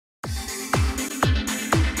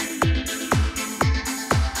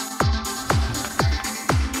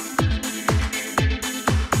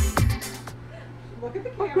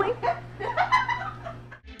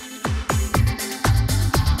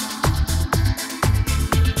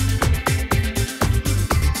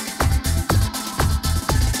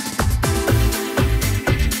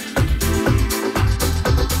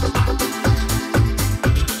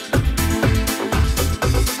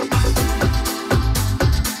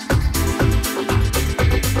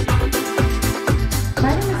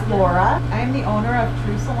Laura. I am the owner of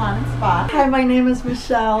True Salon and Spa. Hi, my name is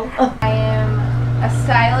Michelle. I am a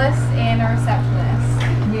stylist and a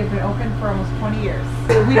receptionist. We have been open for almost 20 years.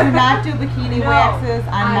 We do not do bikini waxes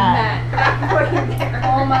on men.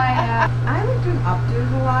 Oh my god. I like doing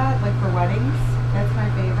updos a lot, like for weddings. That's my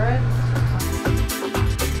favorite.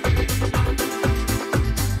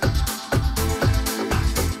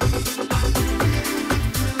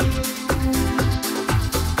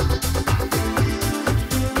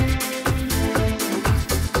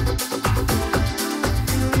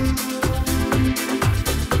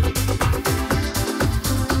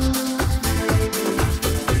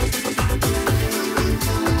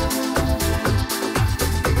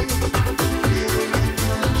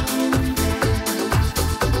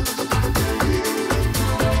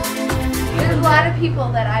 A lot of people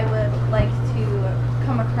that I would like to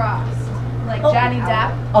come across, like Johnny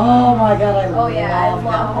Depp. Oh my god, I love yeah, I him.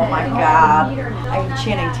 love Oh him. my god. I'm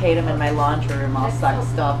Channing Tatum in my laundry room, all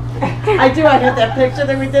sucked up. I do, I got that picture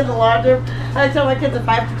that we did in the laundry room. I tell my kids if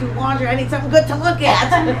I have to do laundry, I need something good to look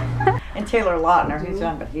at. And Taylor Lautner, he's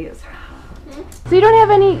young, but he is. So you don't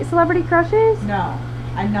have any celebrity crushes? No,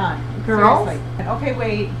 I'm not. Girls? Seriously. Okay,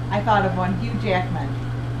 wait. I thought of one. Hugh Jackman,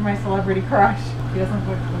 for my celebrity crush. He doesn't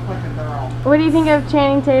look like a girl. What do you think of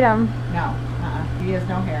Channing Tatum? No, he has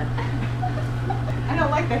no hair. I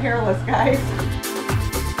don't like the hairless guys.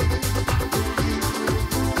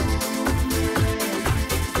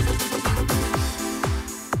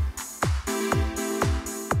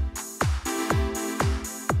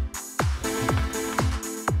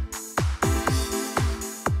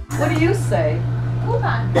 What do you say? Hold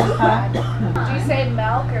on. Do you say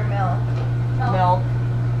milk or milk? Milk.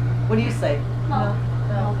 What do you say? Milk.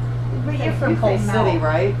 But you're from You Coal say City, milk.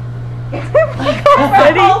 right?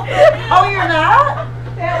 Oh, you're not?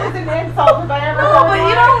 That was an insult if I ever No, heard but you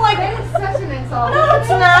one. don't like. That is such an insult. No, it's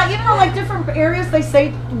not. You know, like different areas, they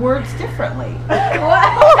say words differently.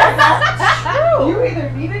 You either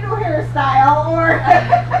need a new hairstyle or